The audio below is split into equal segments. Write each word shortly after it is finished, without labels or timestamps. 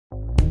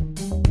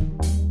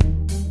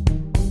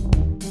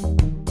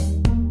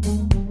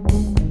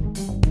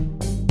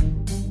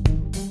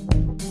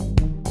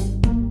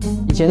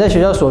前在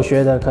学校所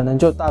学的，可能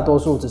就大多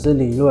数只是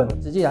理论，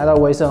实际来到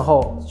威盛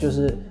后，就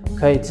是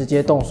可以直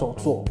接动手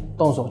做，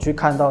动手去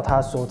看到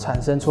它所产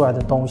生出来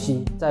的东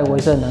西，在威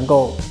盛能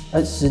够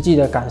实际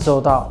的感受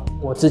到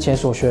我之前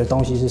所学的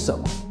东西是什么。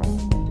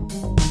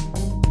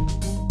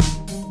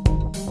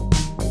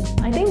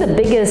I think the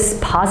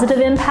biggest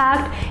positive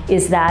impact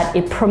is that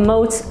it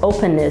promotes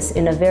openness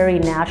in a very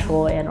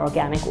natural and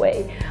organic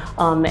way.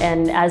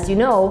 And as you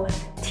know,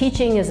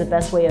 teaching is the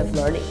best way of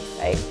learning,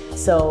 right?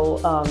 So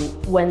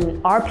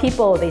when our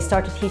people, they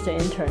start to teach the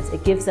interns,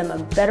 it gives them a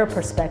better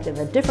perspective,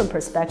 a different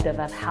perspective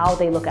of how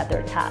they look at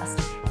their task.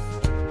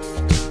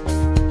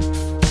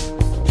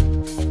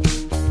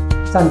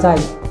 站在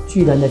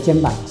巨人的肩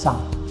膀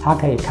上，他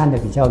可以看得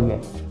比较远。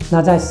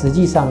那在实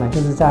际上呢，就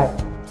是在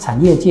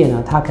产业界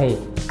呢，他可以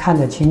看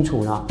得清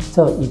楚呢，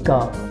这一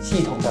个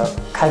系统的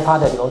开发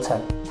的流程，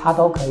他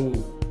都可以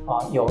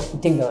有一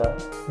定的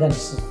认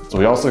识。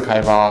主要是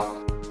开发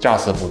驾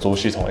驶辅助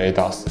系统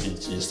ADAS 以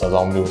及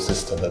Surround View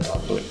System 的团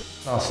队。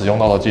那使用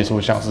到的技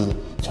术像是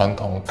传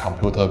统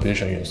Computer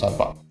Vision 演算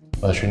法、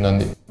Machine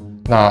Learning。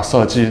那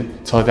设计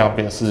车辆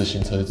辨识、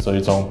行车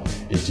追踪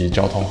以及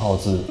交通号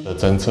志的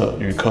侦测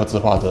与客制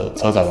化的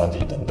车载软体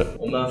等等。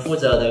我们负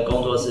责的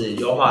工作是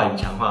优化与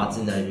强化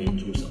智能语音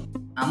助手。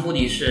目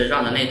的是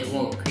让人类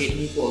可以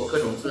通过各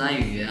种自然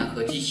语言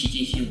和机器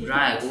进行无障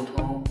碍沟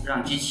通，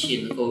让机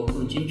器能够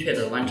更精确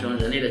地完成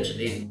人类的指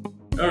令，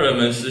让人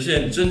们实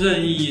现真正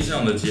意义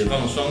上的解放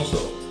双手，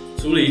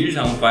处理日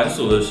常繁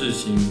琐的事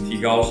情，提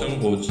高生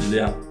活质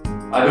量。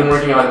I've been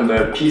working on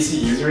the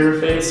PC user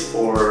interface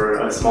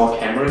for a small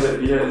camera that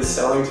VIA is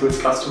selling to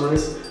its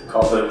customers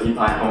called the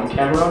deepen home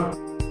camera.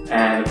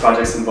 And the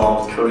projects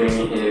involved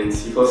coding in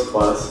C++,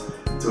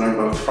 doing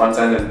both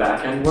front-end and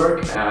back-end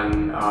work,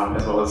 and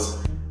as well as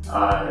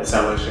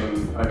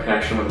establishing a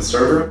connection with the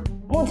server.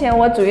 目前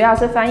我主要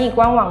是翻译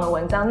官网的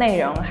文章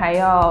内容，还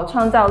有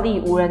创造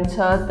力无人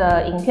车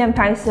的影片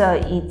拍摄，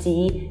以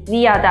及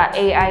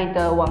VIA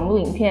的网络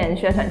影片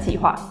宣传计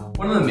划。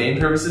One of the main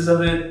purposes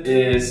of it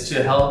is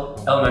to help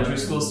elementary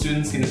school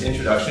students get an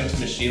introduction to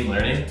machine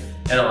learning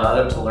and allow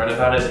them to learn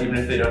about it even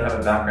if they don't have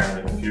a background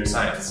in computer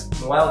science.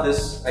 While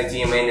this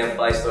idea mainly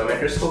applies to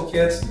elementary school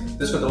kids,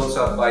 this would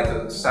also apply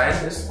to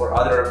scientists or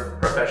other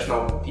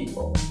professional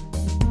people.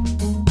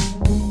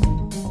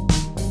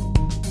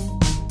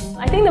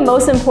 I think the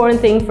most important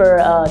thing for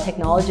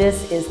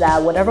technologists is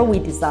that whatever we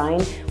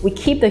design, we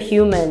keep the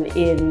human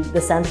in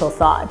the central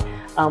thought.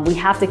 We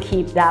have to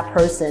keep that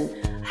person,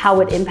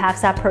 how it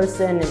impacts that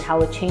person and how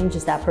it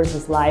changes that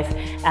person's life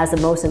as the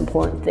most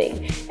important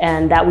thing.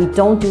 And that we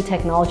don't do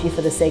technology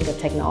for the sake of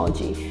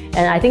technology.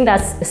 And I think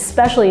that's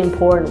especially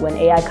important when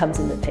AI comes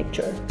in the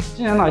picture.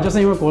 近年来，就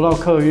是因为国道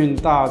客运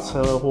大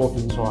车货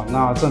频传，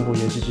那政府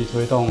也积极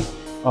推动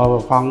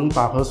防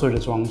打瞌睡的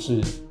装置。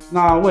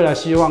那未来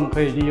希望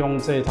可以利用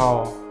这一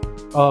套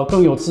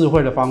更有智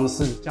慧的方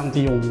式，降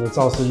低我们的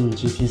肇事率以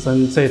及提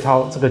升这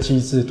个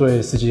机制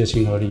对司机的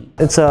亲和力。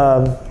It's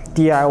a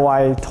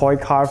DIY toy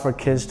car for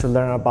kids to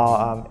learn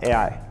about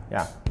AI.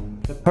 Yeah.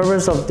 The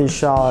purpose of this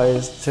show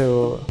is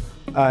to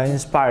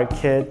inspire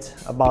kids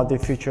about the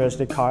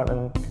futuristic car,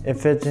 and it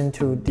fits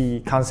into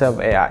the concept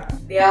of AI.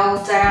 不要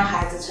再让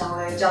孩子成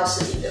为教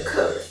室里的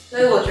客人。所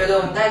以我觉得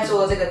我们在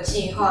做这个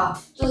计划，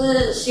就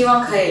是希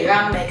望可以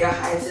让每个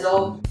孩子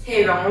都可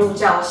以融入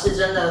教室，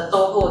真的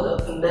都获得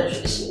平等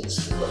学习的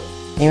机会。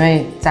因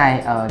为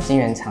在晶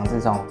圆厂这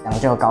种讲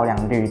究高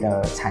良率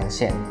的产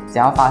线，只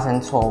要发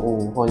生错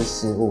误或是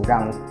失误，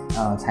让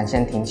产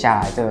线停下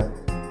来，这个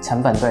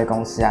成本对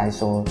公司来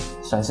说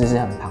损失是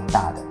很庞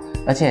大的。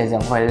而且人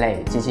会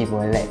累，机器不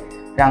会累，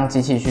让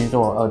机器去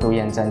做2度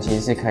验证，其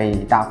实是可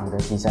以大幅的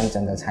提升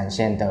整个产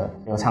线的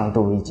流畅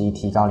度以及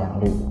提高良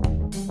率。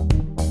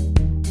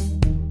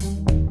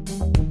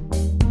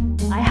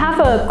I have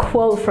a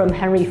quote from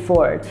Henry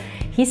Ford.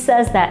 He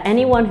says that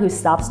anyone who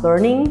stops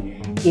learning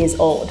is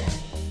old,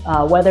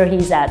 whether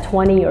he's at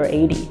 20 or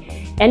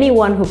 80.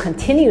 Anyone who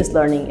continues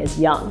learning is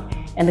young.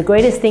 And the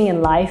greatest thing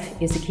in life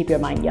is to keep your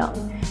mind young.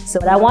 So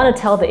what I want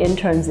to tell the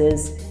interns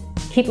is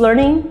keep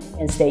learning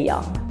and stay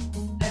young.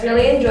 I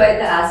really enjoyed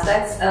the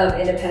aspects of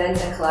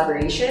independence and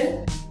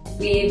collaboration.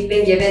 We've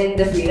been given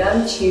the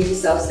freedom to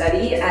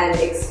self-study and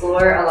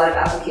explore a lot of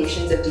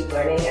applications of deep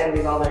learning, and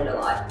we've all learned a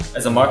lot.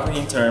 As a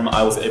marketing intern,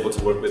 I was able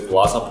to work with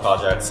lots of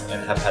projects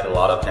and have had a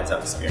lot of hands-on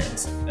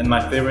experience. And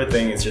my favorite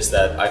thing is just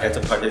that I get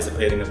to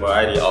participate in a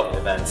variety of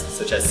events,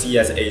 such as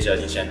CES Asia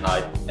in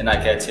Shanghai, and I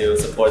get to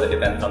support the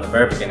event from the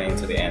very beginning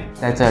to the end.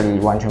 在这里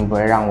完全不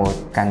会让我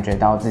感觉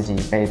到自己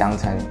被当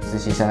成实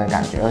习生的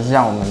感觉，而是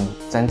让我们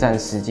真正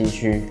实际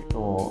去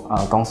做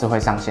公司会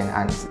上线的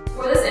案子。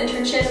For this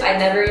internship, I'd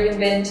never even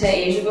been to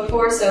Asia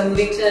before, so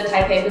moving to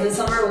Taipei for the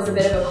summer was a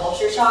bit of a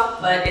culture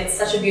shock, but it's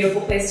such a beautiful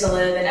place to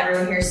live and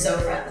everyone here is so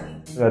friendly.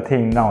 这个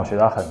team 让我学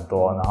到很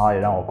多，然后也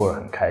让我过得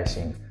很开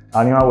心。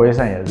然后另外威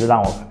盛也是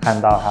让我看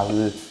到它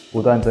是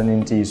不断增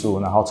进技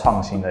术，然后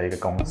创新的一个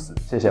公司。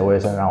谢谢威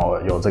盛让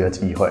我有这个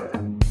机会。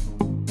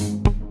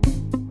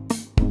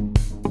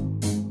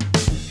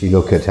If you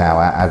look at how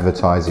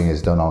advertising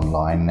is done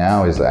online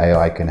now, is that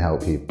AI can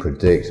help you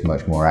predict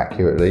much more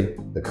accurately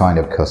the kind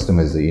of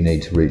customers that you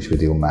need to reach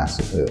with your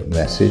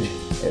message.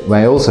 It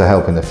may also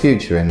help in the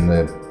future in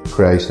the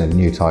creation of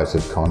new types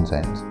of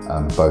content,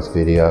 both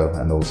video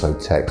and also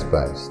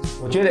text-based.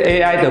 我觉得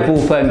AI 的部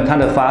分，它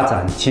的发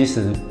展其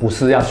实不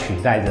是要取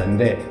代人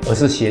类，而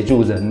是协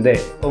助人类。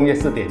工业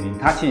4.0，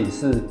它其实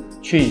是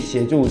去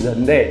协助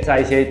人类在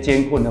一些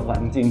艰困的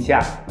环境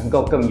下，能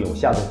够更有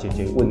效的解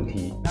决问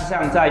题。那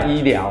像在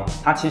医疗，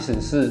它其实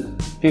是，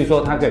譬如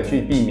说，它可以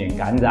去避免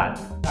感染，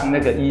让那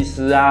个医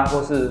师啊，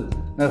或是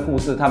那护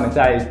士他们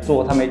在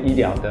做他们医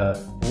疗的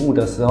服务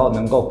的时候，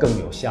能够更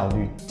有效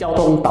率。交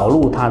通导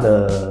入它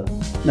的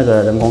那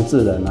个人工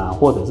智能啊，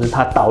或者是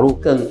它导入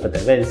更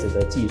advanced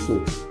的技术，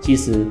其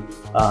实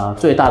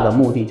最大的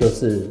目的就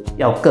是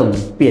要更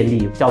便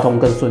利，交通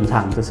更顺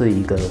畅，这是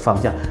一个方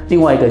向。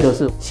另外一个就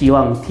是希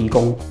望提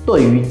供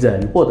对于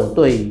人或者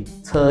对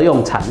车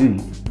用场域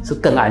是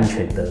更安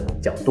全的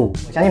角度。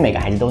我相信每个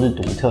孩子都是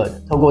独特的，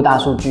透过大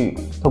数据，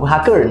透过他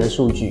个人的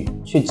数据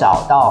去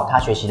找到他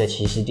学习的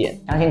起始点。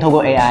相信透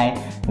过 AI，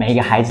 每一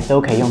个孩子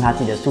都可以用他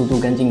自己的速度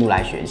跟进度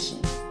来学习。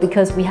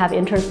Because we have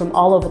interns from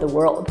all over the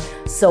world,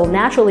 so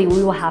naturally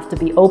we will have to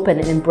be open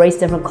and embrace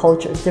different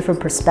cultures, different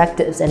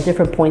perspectives, and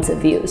different points of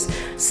views.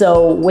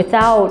 So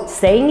without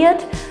saying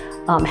it,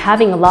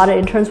 having a lot of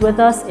interns with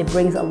us, it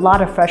brings a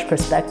lot of fresh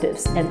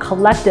perspectives, and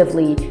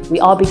collectively we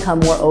all become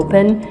more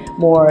open,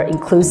 more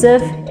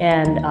inclusive,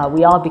 and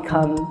we all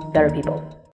become better people.